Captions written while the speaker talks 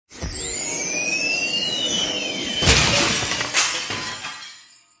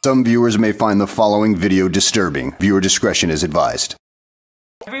Some viewers may find the following video disturbing. Viewer discretion is advised.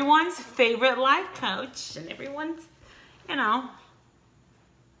 Everyone's favorite life coach and everyone's,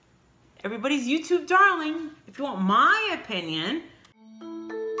 everybody's YouTube darling. If you want my opinion,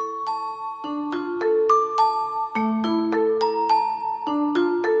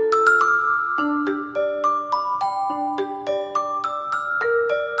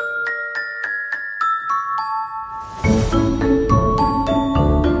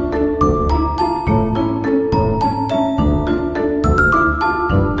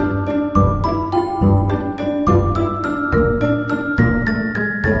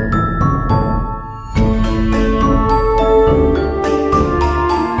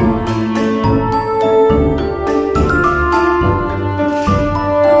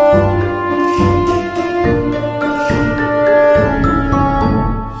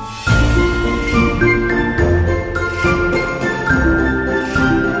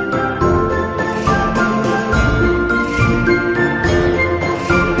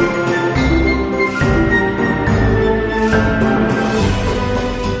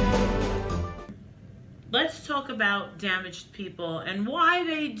 let's talk about damaged people and why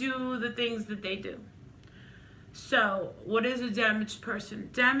they do the things that they do. So, what is a damaged person?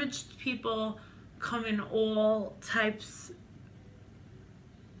 Damaged people come in all types,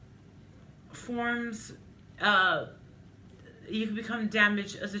 forms. You can become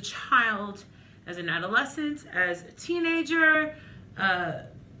damaged as a child, as an adolescent, as a teenager,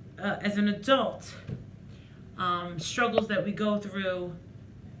 as an adult. Struggles that we go through,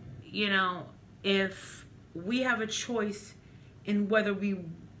 if we have a choice in whether we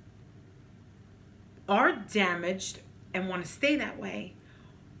are damaged and want to stay that way,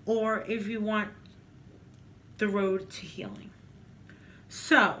 or if you want the road to healing.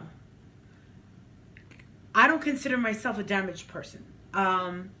 So, I don't consider myself a damaged person.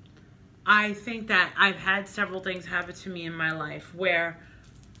 I think that I've had several things happen to me in my life where,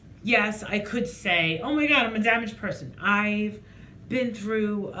 yes, I could say, oh my God, I'm a damaged person. I've been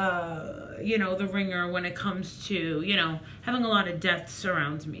through, the ringer when it comes to, having a lot of deaths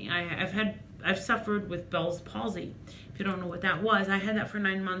around me. I've suffered with Bell's palsy. If you don't know what that was, I had that for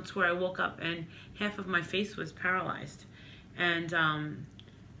 9 months where I woke up and half of my face was paralyzed. And,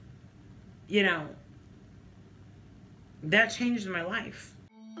 that changed my life.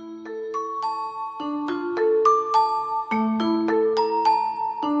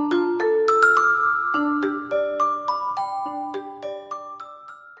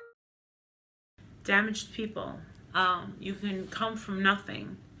 Damaged people. You can come from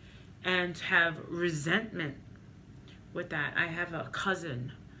nothing and have resentment with that. I have a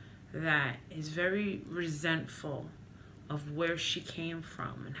cousin that is very resentful of where she came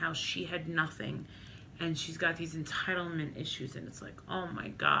from and how she had nothing, and she's got these entitlement issues, and it's like, oh my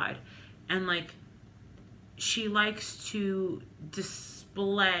God. And like, she likes to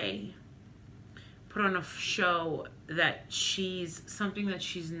display, put on a show that she's something that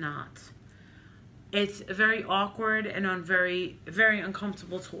she's not. It's very awkward and very, very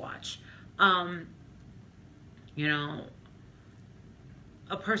uncomfortable to watch. A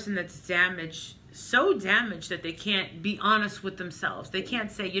person that's damaged, so damaged that they can't be honest with themselves. They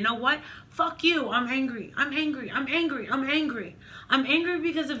can't say, you know what? Fuck you. I'm angry. I'm angry. I'm angry. I'm angry. I'm angry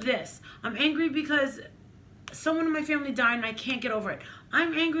because of this. I'm angry because someone in my family died and I can't get over it.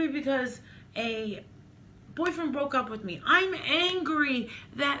 I'm angry because a boyfriend broke up with me. I'm angry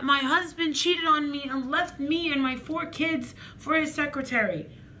that my husband cheated on me and left me and my 4 kids for his secretary.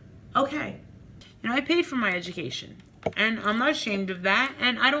 Okay. I paid for my education, and I'm not ashamed of that,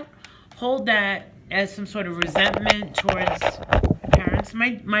 and I don't hold that as some sort of resentment towards parents.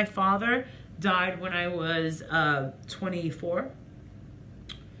 My father died when I was 24.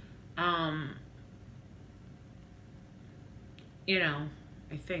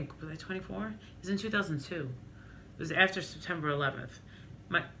 I think, was I 24? It was in 2002. It was after September 11th.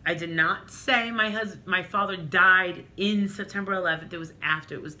 I did not say my father died in September 11th. It was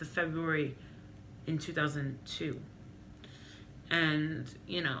after. It was the February in 2002. And,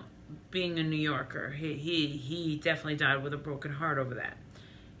 being a New Yorker, he definitely died with a broken heart over that.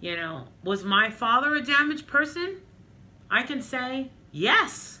 Was my father a damaged person? I can say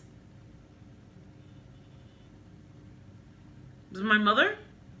yes. Was my mother?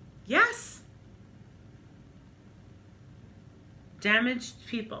 Yes. Damaged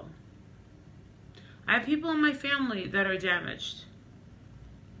people. I have people in my family that are damaged.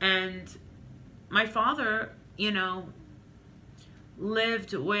 And my father,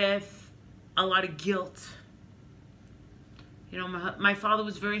 lived with a lot of guilt. You know, my father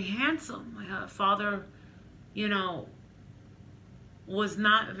was very handsome. My father, was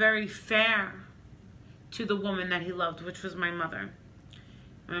not very fair to the woman that he loved, which was my mother.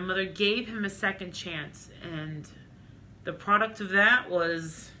 My mother gave him a second chance, and the product of that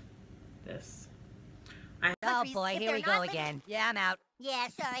was this. Oh boy, here we go again. Yeah, I'm out. Yeah,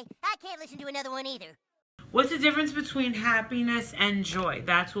 sorry. I can't listen to another one either. What's the difference between happiness and joy?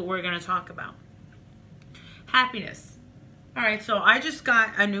 That's what we're going to talk about. Happiness. All right, so I just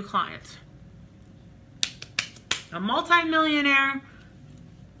got a new client. A multi-millionaire,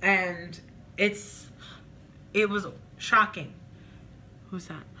 and it was shocking. Who's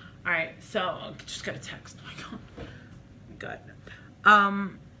that? All right, so I just got a text. Oh my God.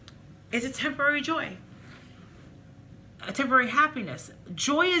 Good. It's a temporary joy. A temporary happiness.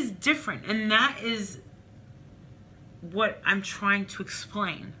 Joy is different, and that is what I'm trying to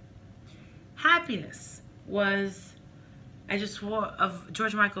explain. Happiness was, I just saw a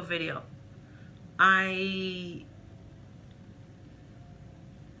George Michael video. I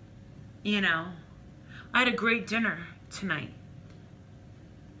had a great dinner tonight.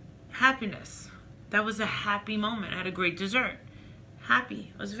 Happiness. That was a happy moment. I had a great dessert.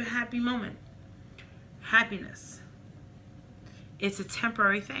 Happy. It was a happy moment. Happiness. It's a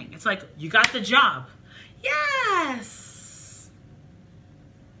temporary thing. It's like, you got the job. Yes!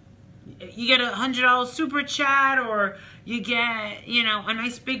 You get $100 super chat, or you get, a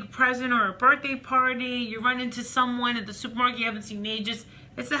nice big present or a birthday party. You run into someone at the supermarket you haven't seen in ages.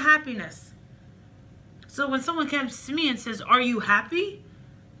 It's a happiness. So when someone comes to me and says, are you happy?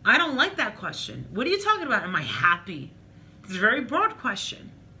 I don't like that question. What are you talking about? Am I happy? It's a very broad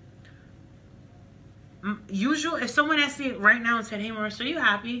question. Usually, if someone asked me right now and said, hey, Marissa, are you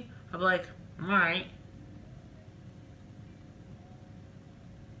happy? I'd be like, all right.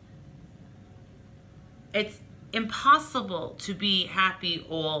 It's impossible to be happy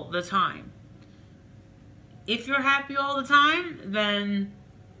all the time. If you're happy all the time, then,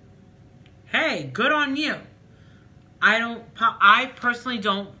 hey, good on you. I personally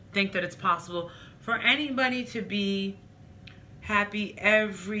don't think that it's possible for anybody to be happy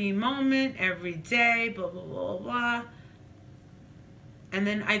every moment, every day, blah, blah, blah, blah. And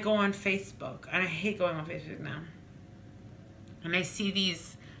then I go on Facebook, and I hate going on Facebook now. And I see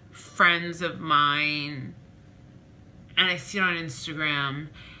these friends of mine, and I see it on Instagram,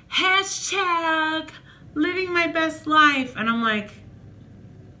 hashtag living my best life. And I'm like,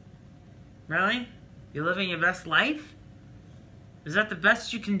 really? You're living your best life? Is that the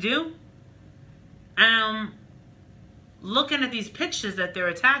best you can do? And I'm looking at these pictures that they're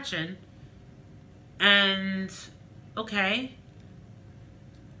attaching, and okay,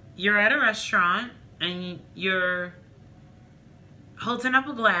 you're at a restaurant and you're holding up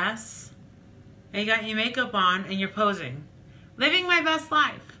a glass and you got your makeup on and you're posing. Living my best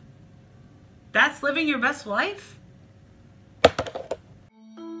life. That's living your best life?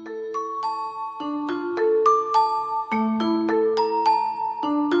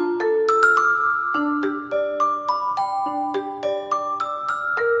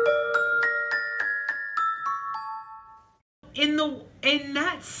 In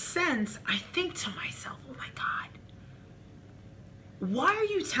that sense, I think to myself, oh my God, why are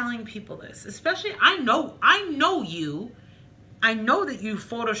you telling people this? Especially, I know you. I know that you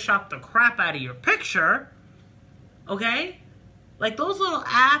photoshopped the crap out of your picture, okay? Like those little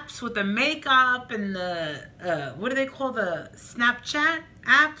apps with the makeup and the, what do they call the Snapchat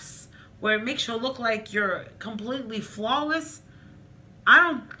apps? Where it makes you look like you're completely flawless.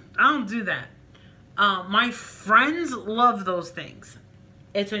 I don't do that. My friends love those things.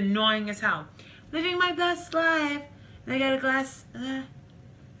 It's annoying as hell. Living my best life. And I got a glass and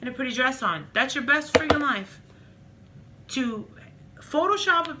a pretty dress on. That's your best freaking life. To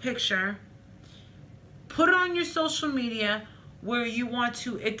Photoshop a picture, put it on your social media where you want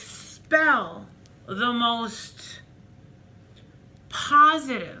to expel the most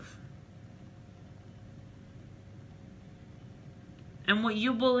positive and what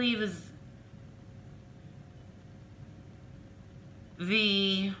you believe is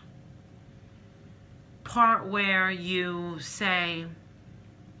the part where you say,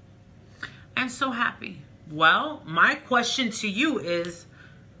 I'm so happy. Well, my question to you is,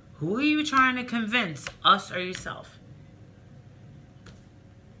 who are you trying to convince, us or yourself?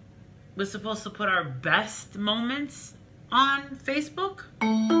 We're supposed to put our best moments on Facebook?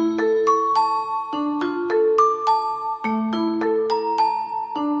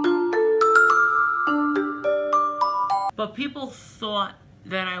 But people thought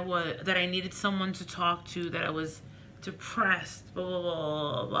that I needed someone to talk to, that I was depressed, blah, blah,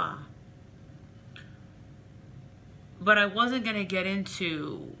 blah, blah, blah. But I wasn't going to get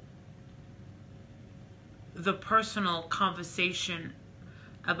into the personal conversation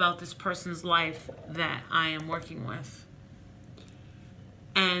about this person's life that I am working with.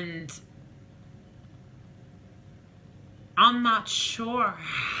 And I'm not sure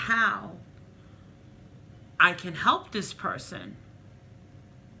how I can help this person,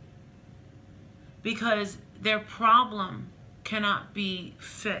 because their problem cannot be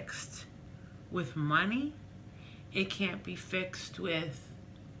fixed with money. It can't be fixed with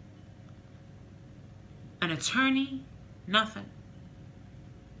an attorney, nothing.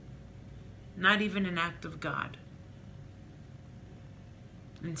 Not even an act of God.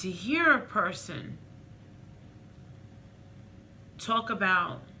 And to hear a person talk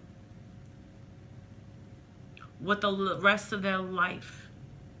about what the rest of their life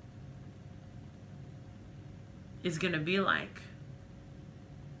is going to be like,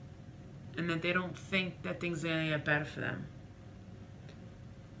 and that they don't think that things are going to get better for them,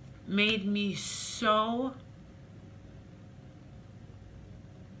 made me so...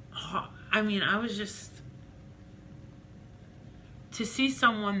 I mean, I was just... To see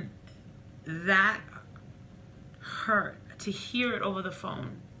someone that hurt, to hear it over the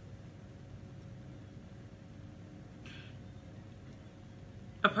phone.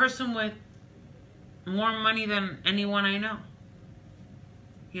 A person with more money than anyone I know,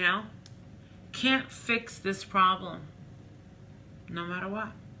 you know, can't fix this problem no matter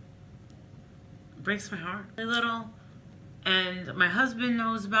what. It breaks my heart a little. And my husband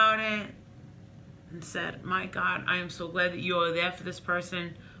knows about it and said, my God, I am so glad that you are there for this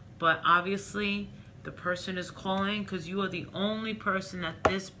person. But obviously, the person is calling because you are the only person that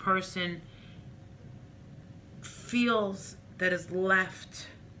this person feels that is left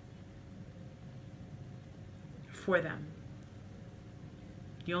for them.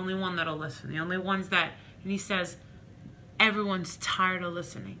 The only one that'll listen. The only ones that, and he says, everyone's tired of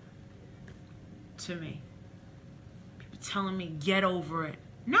listening to me. People telling me, get over it.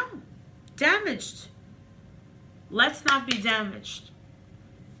 No. Damaged. Let's not be damaged.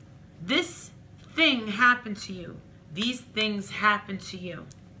 This thing happened to you. These things happen to you.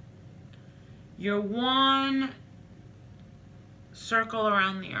 You're one circle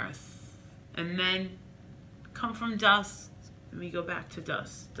around the earth, and then come from dust, and we go back to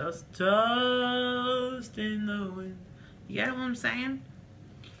dust. Dust, dust in the wind. You get what I'm saying?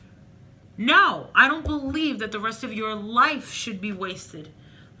 No, I don't believe that the rest of your life should be wasted.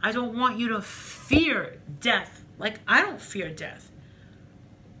 I don't want you to fear death. Like, I don't fear death.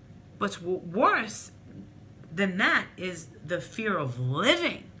 What's worse than that is the fear of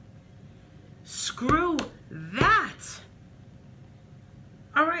living. Screw that.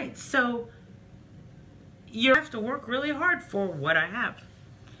 All right, so you have to work really hard for what I have.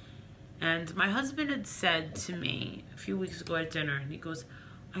 And my husband had said to me a few weeks ago at dinner, and he goes,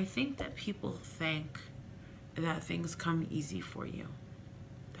 I think that people think that things come easy for you.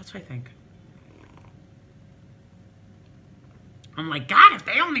 That's what I think. I'm like, God, if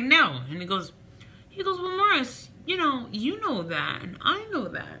they only knew. And he goes, well, Morris, you know that, and I know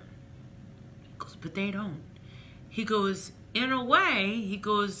that. He goes, but they don't. He goes, in a way, he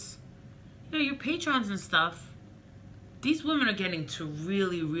goes, your patrons and stuff, these women are getting to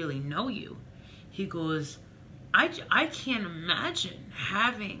really, really know you. He goes, I can't imagine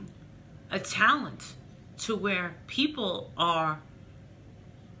having a talent to where people are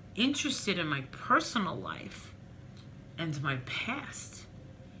interested in my personal life and my past.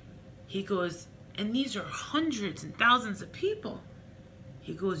 He goes, and these are hundreds and thousands of people.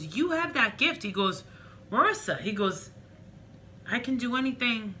 He goes, you have that gift. He goes, Marissa, he goes, I can do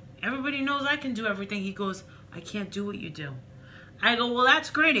anything. Everybody knows I can do everything. He goes, I can't do what you do. I go, well, that's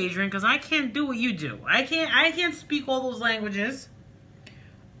great, Adrian, because I can't do what you do. I can't speak all those languages.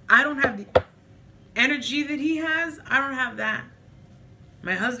 I don't have the energy that he has. I don't have that.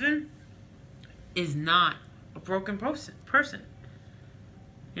 My husband is not a broken person.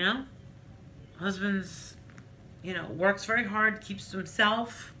 You know? Husband's, works very hard, keeps to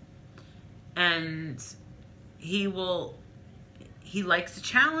himself, and he likes a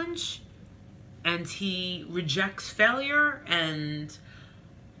challenge, and he rejects failure, and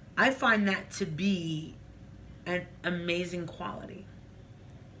I find that to be an amazing quality.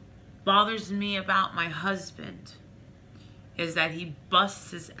 Bothers me about my husband is that he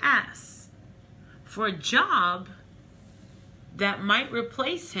busts his ass for a job that might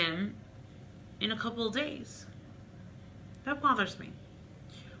replace him in a couple of days. That bothers me.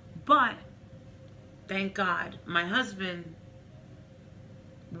 But thank God my husband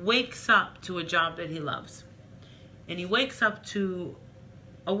wakes up to a job that he loves, and he wakes up to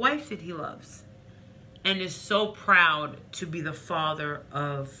a wife that he loves, and is so proud to be the father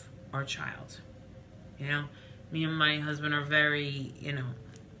of our child. Me and my husband are very,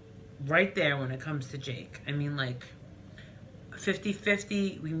 right there when it comes to Jake. I mean, like,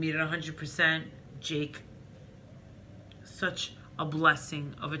 50-50, we meet at 100%. Jake, such a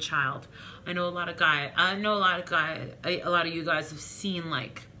blessing of a child. I know a lot of you guys have seen,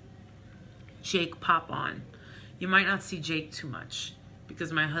 like, Jake pop on. You might not see Jake too much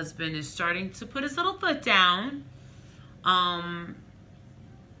because my husband is starting to put his little foot down.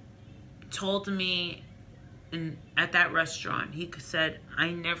 Told me at that restaurant, he said, I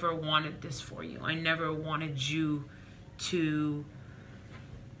never wanted this for you. I never wanted you to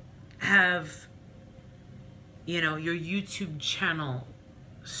have, you know, your YouTube channel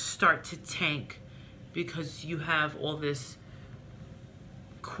start to tank because you have all this,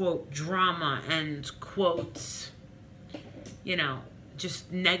 quote, drama and, quote, you know,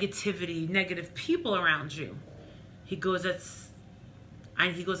 just negativity, negative people around you. He goes,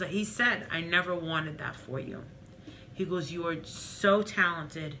 he said, I never wanted that for you. He goes, you are so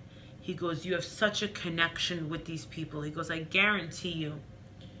talented. He goes, you have such a connection with these people. He goes, I guarantee you,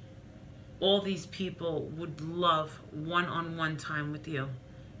 all these people would love one-on-one time with you.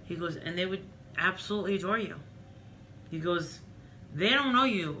 He goes, and they would absolutely adore you. He goes, they don't know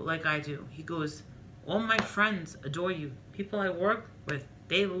you like I do. He goes, all my friends adore you. People I work with,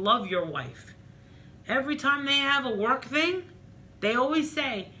 they love your wife. Every time they have a work thing, they always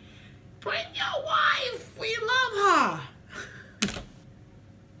say, bring your wife, we love her.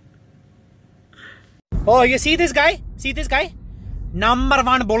 Oh, you see this guy? See this guy? Number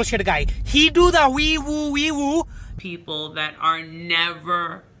one bullshit guy. He do the wee woo. People that are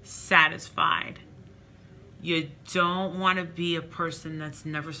never satisfied. You don't want to be a person that's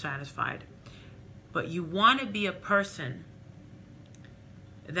never satisfied. But you want to be a person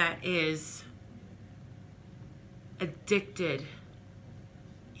that is addicted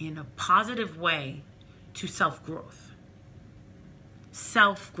in a positive way to self-growth.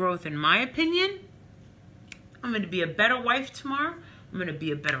 Self-growth, in my opinion, I'm going to be a better wife tomorrow. I'm going to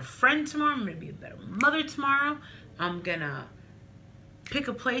be a better friend tomorrow. I'm going to be a better mother tomorrow. I'm going to pick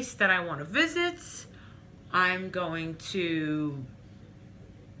a place that I want to visit. I'm going to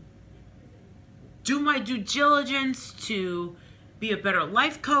do my due diligence to be a better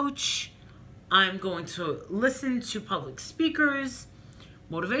life coach. I'm going to listen to public speakers,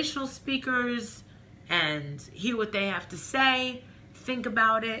 motivational speakers, and hear what they have to say, think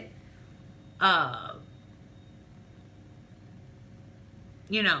about it,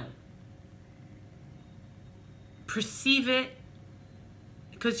 you know, perceive it.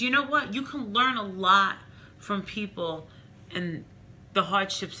 Because you know what? You can learn a lot from people and the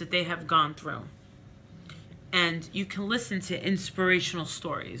hardships that they have gone through. And you can listen to inspirational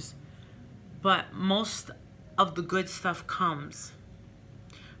stories. But most of the good stuff comes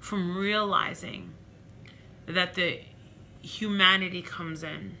from realizing that the humanity comes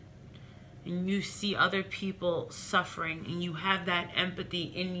in and you see other people suffering and you have that empathy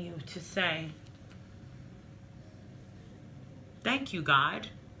in you to say, thank you, God.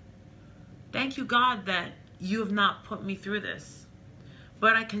 Thank you, God, that you have not put me through this.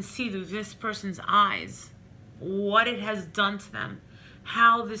 But I can see through this person's eyes what it has done to them,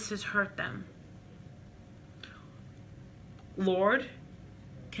 how this has hurt them. Lord,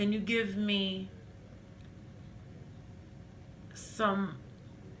 can you give me some,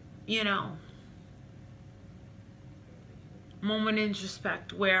 you know, moment in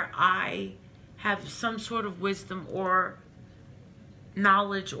introspect where I have some sort of wisdom or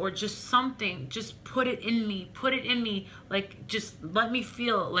knowledge or just something, just put it in me, like just let me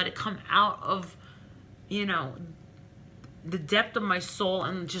feel it, let it come out of, you know, the depth of my soul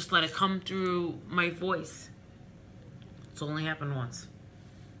and just let it come through my voice. It's only happened once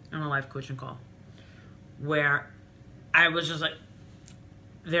on a life coaching call where I was just like,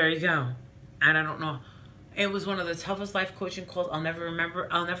 there you go. And I don't know. It was one of the toughest life coaching calls. I'll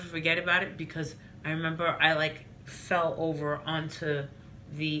never forget about it because I remember I like fell over onto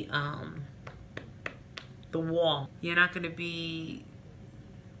the wall. You're not going to be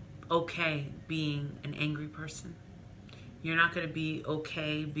okay being an angry person. You're not going to be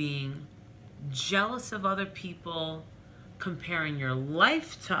okay being jealous of other people, comparing your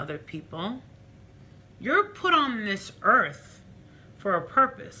life to other people. You're put on this earth for a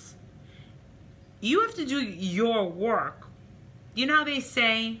purpose. You have to do your work. You know how they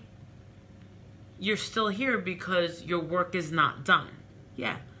say you're still here because your work is not done.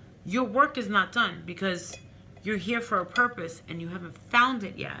 Yeah, your work is not done because you're here for a purpose and you haven't found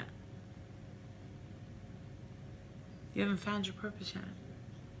it yet. You haven't found your purpose yet.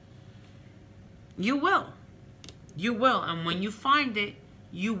 You will. You will. And when you find it,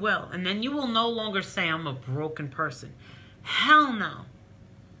 you will. And then you will no longer say, I'm a broken person. Hell no.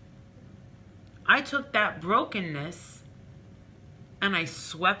 I took that brokenness and I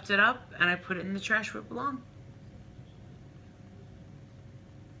swept it up and I put it in the trash where it belonged.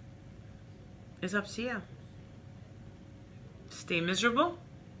 It's up to you. Stay miserable?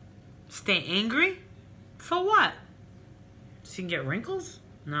 Stay angry? For what? So you can get wrinkles?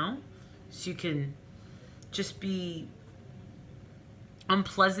 No. So you can just be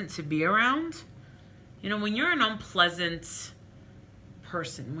unpleasant to be around? You know, when you're an unpleasant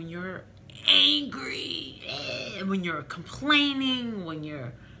person, when you're angry, when you're complaining, when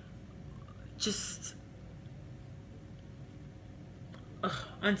you're just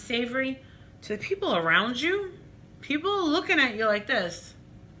unsavory to the people around you, people looking at you like this.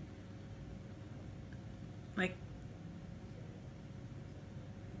 Like,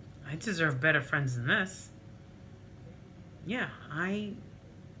 I deserve better friends than this. Yeah, I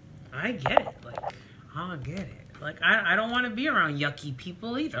get it. Like, I get it. Like, I don't want to be around yucky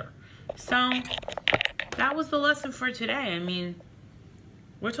people either. So, that was the lesson for today. I mean,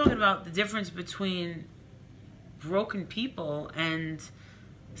 we're talking about the difference between broken people and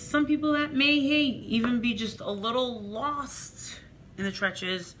some people that may, hey, even be just a little lost in the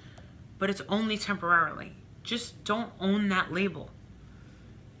trenches, but it's only temporarily. Just don't own that label.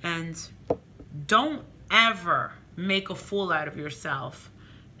 And don't ever make a fool out of yourself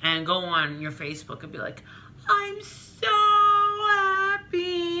and go on your Facebook and be like, I'm so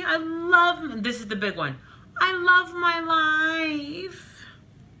happy. I love, this is the big one. I love my life.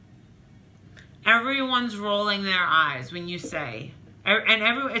 Everyone's rolling their eyes when you say,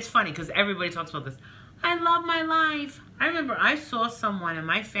 and it's funny because everybody talks about this. I love my life. I remember I saw someone in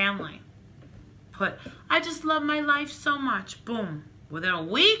my family put, I just love my life so much. Boom. Within a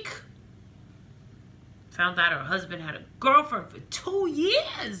week, found out her husband had a girlfriend for 2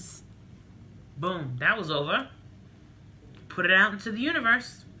 years. Boom. That was over. Put it out into the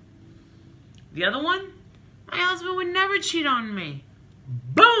universe. The other one, my husband would never cheat on me.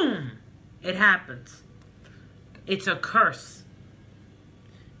 Boom. It happens. It's a curse.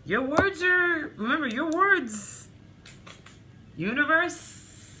 Your words are, remember, your words.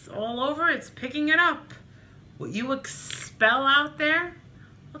 Universe, all over, it's picking it up. What you expel out there,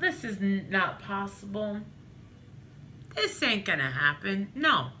 well, this is not possible. This ain't gonna happen.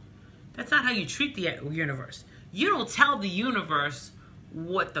 No, that's not how you treat the universe. You don't tell the universe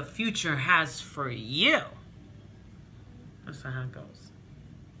what the future has for you. That's not how it goes.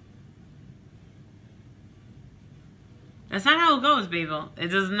 That's not how it goes, people. It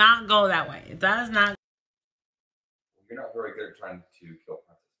does not go that way. It does not. You're not very good at trying to kill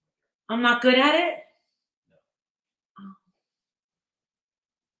Princess. I'm not good at it? No.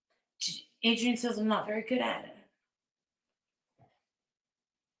 Adrian says I'm not very good at it.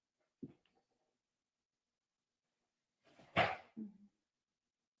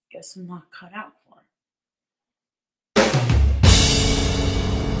 Guess I'm not cut out for it.